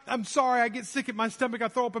 I'm sorry, I get sick at my stomach. I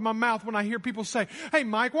throw up in my mouth when I hear people say, hey,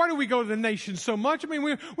 Mike, why do we go to the nations so much? I mean,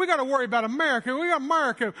 we got to worry about America. We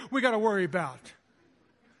got to worry about.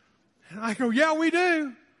 And I go, yeah, we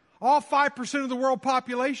do. All 5% of the world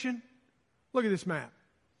population. Look at this map.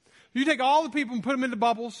 You take all the people and put them into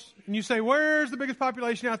bubbles, and you say, where's the biggest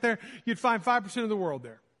population out there? You'd find 5% of the world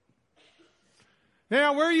there.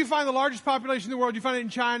 Now, where you find the largest population in the world, you find it in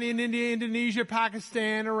China, in India, Indonesia,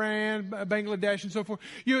 Pakistan, Iran, Bangladesh, and so forth.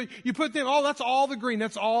 You put them, that's all the green,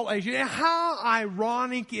 that's all Asia. And how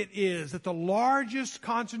ironic it is that the largest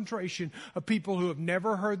concentration of people who have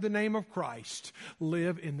never heard the name of Christ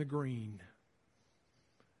live in the green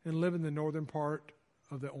and live in the northern part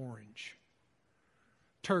of the orange.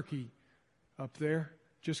 Turkey up there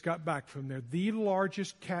just got back from there. The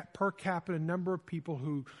largest per capita number of people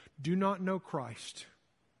who do not know Christ.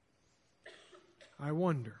 I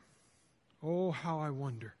wonder, oh how I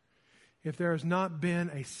wonder, if there has not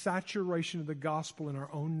been a saturation of the gospel in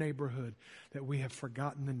our own neighborhood that we have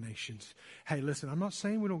forgotten the nations. Hey, listen, I'm not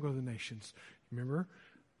saying we don't go to the nations. Remember,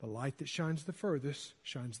 the light that shines the furthest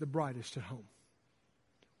shines the brightest at home.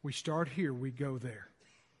 We start here, we go there.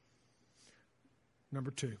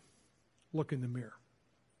 Number 2, look in the mirror.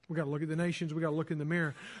 We got to look at the nations. We got to look in the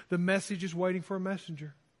mirror. The message is waiting for a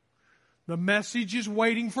messenger. The message is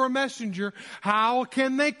waiting for a messenger. How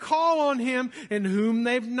can they call on him in whom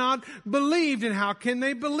they've not believed? And how can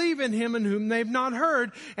they believe in him in whom they've not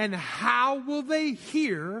heard? And how will they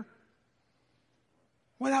hear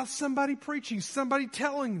without somebody preaching, somebody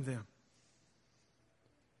telling them?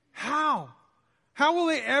 How? How will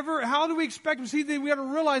they ever, how do we expect them? See, we got to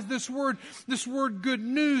realize this word good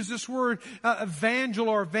news, this word evangel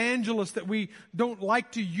or evangelist that we don't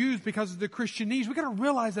like to use because of the Christianese. We got to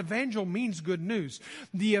realize evangel means good news.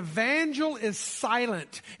 The evangel is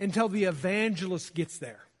silent until the evangelist gets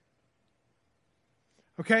there.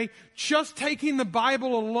 Okay? Just taking the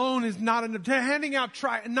Bible alone is not enough. Handing out,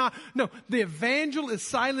 no. The evangel is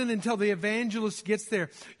silent until the evangelist gets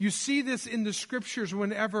there. You see this in the scriptures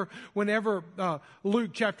whenever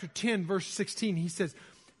Luke chapter 10 verse 16, he says,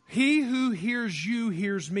 he who hears you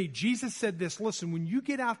hears me. Jesus said this, listen, when you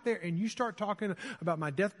get out there and you start talking about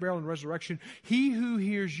my death, burial, and resurrection, he who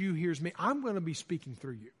hears you hears me. I'm going to be speaking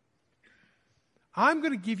through you. I'm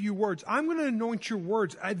going to give you words. I'm going to anoint your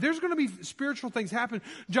words. There's going to be spiritual things happen.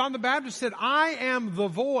 John the Baptist said, I am the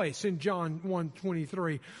voice in John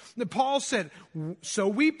 1:23. Paul said, so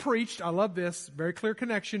we preached. I love this. Very clear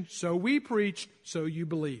connection. So we preached, so you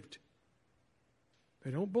believed.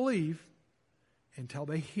 They don't believe until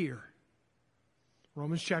they hear.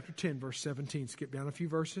 Romans chapter 10, verse 17. Skip down a few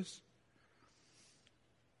verses.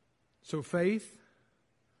 So faith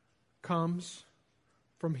comes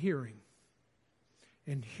from hearing.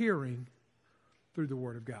 And hearing through the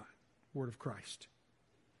Word of God, Word of Christ.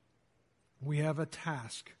 We have a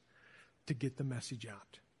task to get the message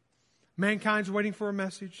out. Mankind's waiting for a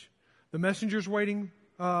message. The messenger's waiting.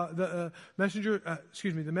 The message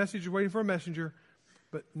is waiting for a messenger.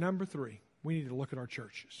 But number 3, we need to look at our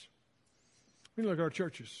churches. We need to look at our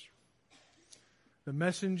churches. The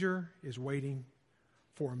messenger is waiting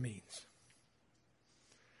for a means.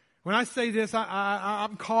 When I say this,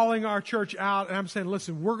 I'm calling our church out and I'm saying,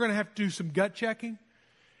 listen, we're going to have to do some gut checking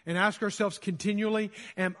and ask ourselves continually,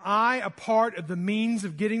 am I a part of the means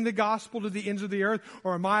of getting the gospel to the ends of the earth,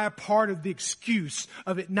 or am I a part of the excuse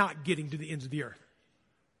of it not getting to the ends of the earth?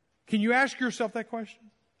 Can you ask yourself that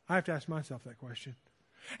question? I have to ask myself that question.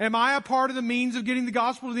 Am I a part of the means of getting the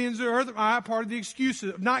gospel to the ends of the earth, or am I a part of the excuse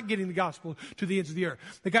of not getting the gospel to the ends of the earth?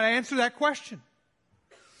 They've got to answer that question.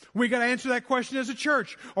 We got to answer that question as a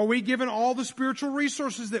church. Are we giving all the spiritual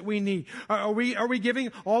resources that we need? Are we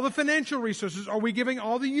giving all the financial resources? Are we giving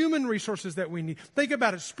all the human resources that we need? Think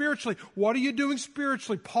about it spiritually. What are you doing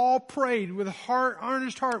spiritually? Paul prayed with a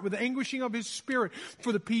earnest heart, with the anguishing of his spirit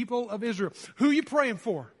for the people of Israel. Who are you praying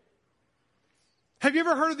for? Have you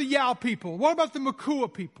ever heard of the Yao people? What about the Makua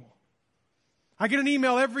people? I get an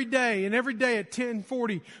email every day, and every day at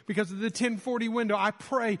 10:40, because of the 10:40 window, I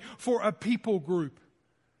pray for a people group.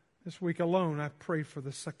 This week alone, I prayed for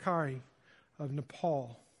the Sakari of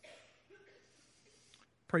Nepal.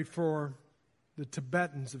 Prayed for the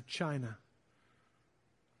Tibetans of China.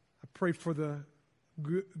 I prayed for the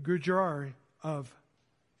Gujarati of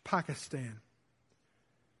Pakistan.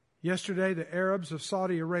 Yesterday, the Arabs of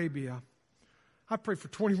Saudi Arabia. I prayed for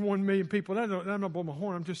 21 million people. I'm not blowing my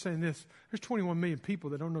horn. I'm just saying this. There's 21 million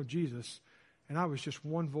people that don't know Jesus, and I was just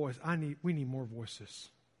one voice. We need more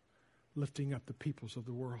voices lifting up the peoples of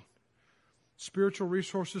the world. Spiritual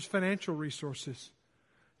resources, financial resources.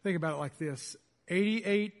 Think about it like this.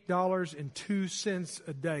 $88.02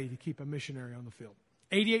 a day to keep a missionary on the field.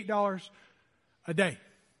 $88 a day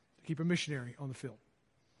to keep a missionary on the field.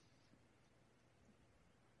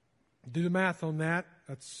 Do the math on that.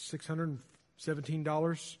 That's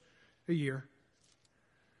 $617 a year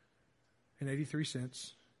and 83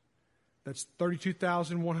 cents. That's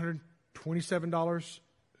 $32,127,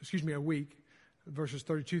 a week versus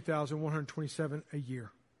 $32,127 a year.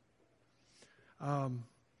 How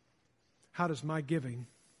does my giving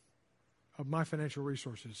of my financial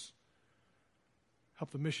resources help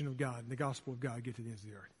the mission of God and the gospel of God get to the ends of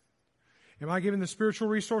the earth? Am I giving the spiritual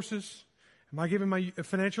resources? Am I giving my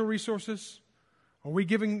financial resources? Are we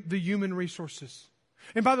giving the human resources?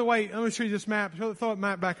 And by the way, let me show you this map. Throw that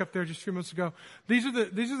map back up there just a few minutes ago. These are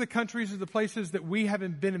the countries, the places that we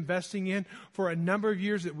haven't been investing in for a number of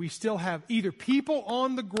years, that we still have either people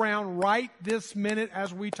on the ground right this minute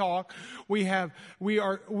as we talk. We have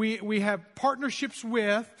partnerships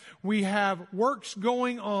with. We have works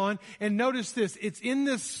going on. And notice this. It's in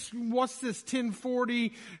this, what's this,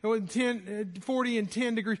 1040 and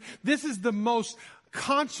 10 degrees. This is the most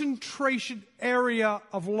concentration area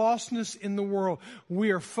of lostness in the world.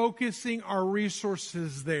 We are focusing our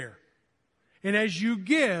resources there. And as you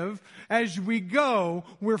give, as we go,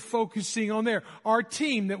 we're focusing on there. Our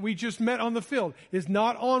team that we just met on the field is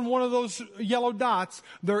not on one of those yellow dots.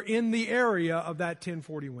 They're in the area of that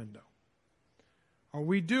 1040 window. Are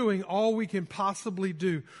we doing all we can possibly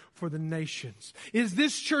do for the nations? Is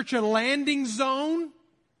this church a landing zone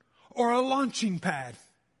or a launching pad?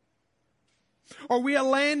 Are we a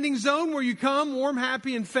landing zone where you come warm,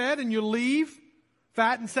 happy, and fed, and you leave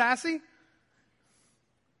fat and sassy?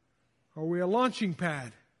 Are we a launching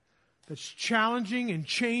pad that's challenging and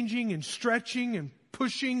changing and stretching and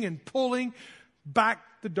pushing and pulling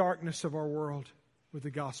back the darkness of our world with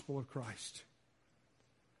the gospel of Christ?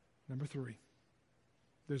 Number 3,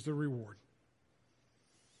 there's the reward.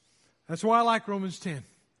 That's why I like Romans 10.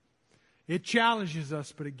 It challenges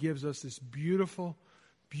us, but it gives us this beautiful,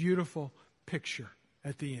 beautiful picture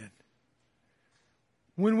at the end.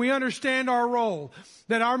 When we understand our role,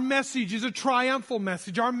 that our message is a triumphal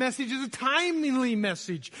message. Our message is a timely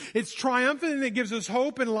message. It's triumphant and it gives us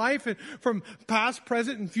hope and life and from past,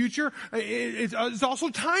 present, and future. It's also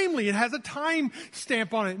timely. It has a time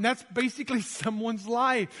stamp on it. And that's basically someone's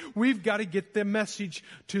life. We've got to get the message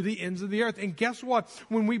to the ends of the earth. And guess what?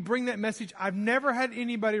 When we bring that message, I've never had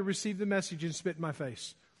anybody receive the message and spit in my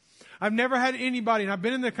face. I've never had anybody, and I've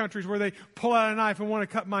been in the countries where they pull out a knife and want to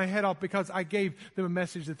cut my head off because I gave them a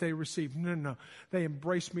message that they received. No. They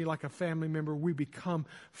embrace me like a family member. We become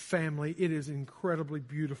family. It is incredibly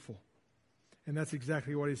beautiful. And that's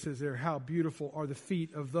exactly what he says there. How beautiful are the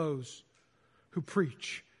feet of those who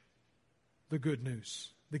preach the good news,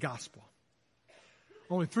 the gospel.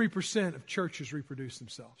 Only 3% of churches reproduce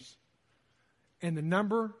themselves. And the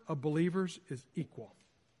number of believers is equal.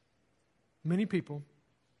 Many people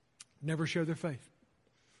never share their faith.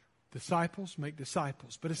 Disciples make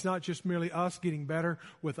disciples. But it's not just merely us getting better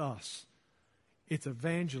with us. It's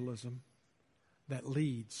evangelism that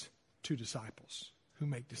leads to disciples who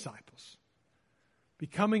make disciples.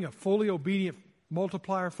 Becoming a fully obedient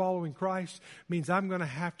multiplier following Christ means I'm going to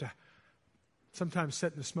have to sometimes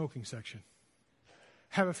sit in the smoking section.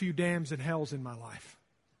 Have a few dams and hells in my life.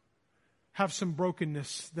 Have some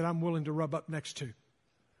brokenness that I'm willing to rub up next to.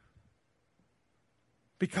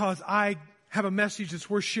 Because I have a message that's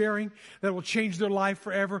worth sharing, that will change their life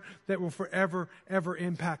forever, that will forever, ever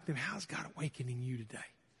impact them. How's God awakening you today?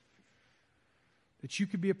 That you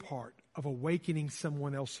could be a part of awakening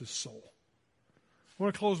someone else's soul. I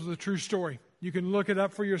want to close with a true story. You can look it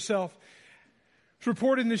up for yourself. It's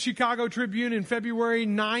reported in the Chicago Tribune in February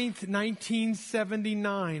 9th,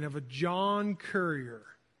 1979 of a John Currier.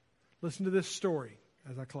 Listen to this story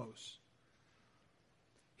as I close.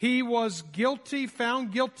 He was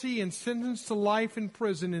found guilty and sentenced to life in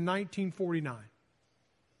prison in 1949.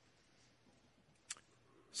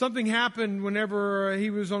 Something happened whenever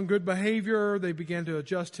he was on good behavior. They began to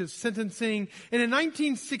adjust his sentencing. And in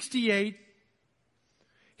 1968,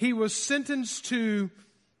 he was sentenced to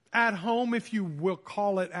at home, if you will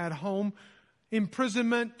call it at home,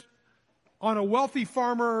 imprisonment on a wealthy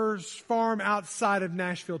farmer's farm outside of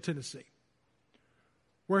Nashville, Tennessee,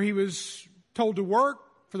 where he was told to work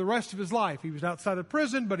for the rest of his life. He was outside of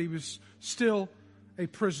prison, but he was still a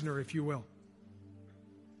prisoner, if you will.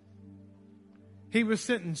 He was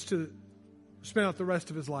sentenced to spend out the rest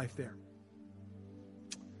of his life there.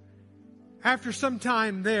 After some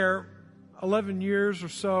time there, 11 years or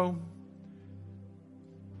so,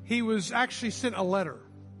 he was actually sent a letter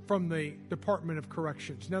from the Department of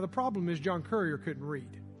Corrections. Now, the problem is John Currier couldn't read.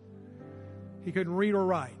 He couldn't read or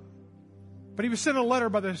write. But he was sent a letter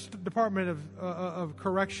by the Department of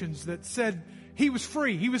Corrections that said he was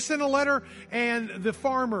free. He was sent a letter, and the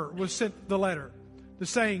farmer was sent the letter,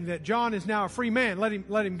 saying that John is now a free man. Let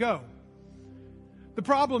him go. The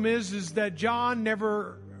problem is that John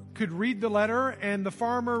never could read the letter, and the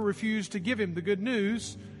farmer refused to give him the good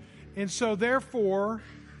news. And so therefore,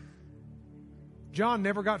 John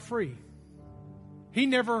never got free. He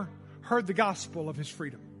never heard the gospel of his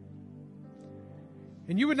freedom.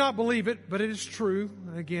 And you would not believe it, but it is true.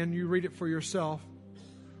 Again, you read it for yourself.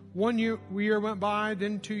 1 year went by,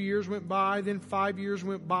 then 2 years went by, then 5 years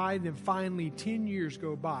went by, then finally 10 years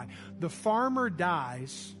go by. The farmer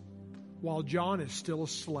dies while John is still a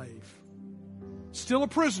slave. Still a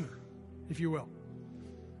prisoner, if you will.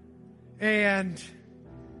 And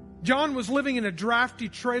John was living in a drafty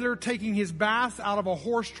trailer, taking his bath out of a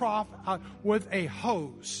horse trough with a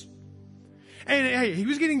hose. And hey, he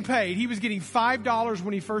was getting paid. He was getting $5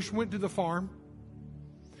 when he first went to the farm.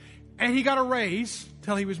 And he got a raise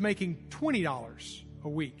till he was making $20 a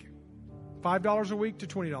week. $5 a week to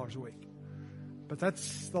 $20 a week. But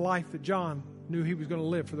that's the life that John knew he was going to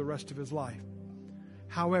live for the rest of his life.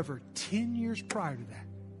 However, 10 years prior to that,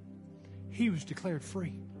 he was declared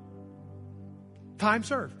free. Time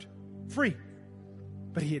served. Free.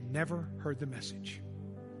 But he had never heard the message.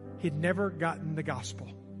 He had never gotten the gospel.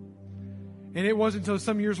 And it wasn't until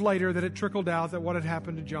some years later that it trickled out that what had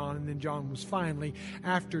happened to John. And then John was finally,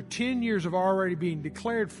 after 10 years of already being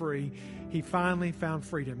declared free, he finally found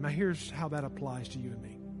freedom. Now here's how that applies to you and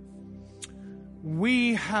me.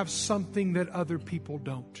 We have something that other people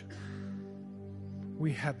don't.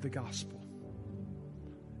 We have the gospel.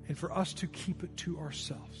 And for us to keep it to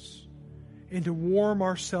ourselves and to warm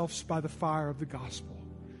ourselves by the fire of the gospel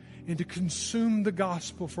and to consume the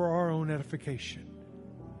gospel for our own edification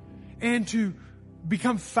and to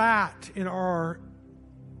become fat in our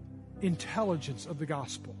intelligence of the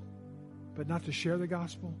gospel, but not to share the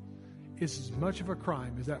gospel, is as much of a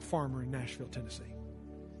crime as that farmer in Nashville, Tennessee.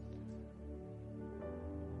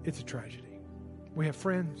 It's a tragedy. We have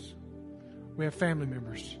friends, we have family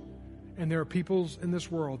members, and there are peoples in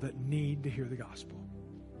this world that need to hear the gospel.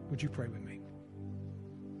 Would you pray with me?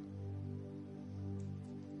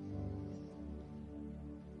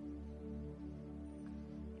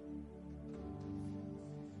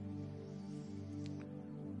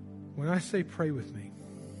 When I say pray with me,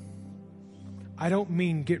 I don't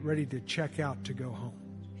mean get ready to check out to go home.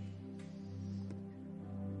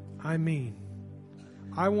 I mean,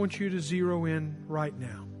 I want you to zero in right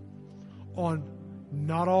now on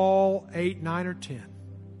not all 8, 9, or 10,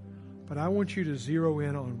 but I want you to zero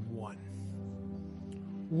in on one.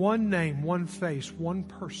 One name, one face, one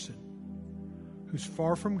person who's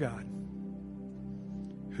far from God,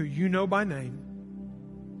 who you know by name,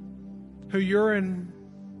 who you're in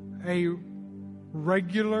a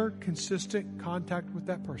regular, consistent contact with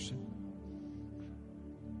that person,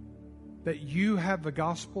 that you have the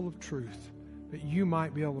gospel of truth, that you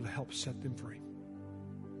might be able to help set them free.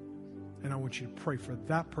 And I want you to pray for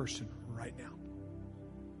that person right now.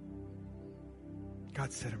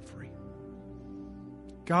 God, set him free.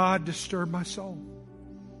 God, disturb my soul.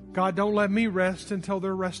 God, don't let me rest until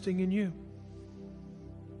they're resting in you.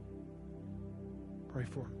 Pray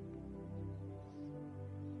for him.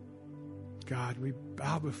 God, we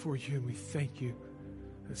bow before you and we thank you.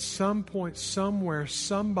 At some point, somewhere,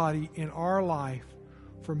 somebody in our life,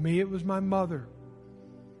 for me it was my mother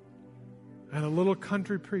and a little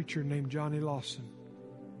country preacher named Johnny Lawson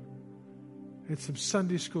and some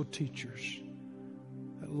Sunday school teachers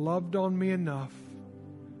that loved on me enough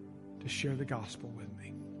to share the gospel with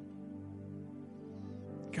me.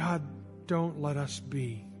 God, don't let us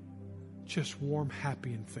be just warm,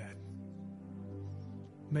 happy, and fed.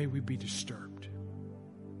 May we be disturbed.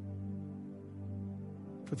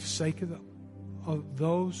 For the sake of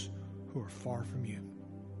those who are far from you.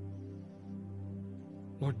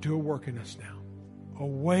 Lord, do a work in us now.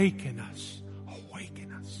 Awaken us.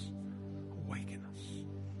 Awaken us. Awaken us.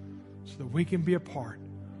 So that we can be a part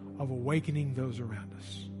of awakening those around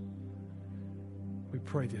us. We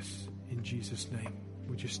pray this in Jesus' name.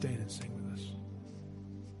 Would you stand and sing with us?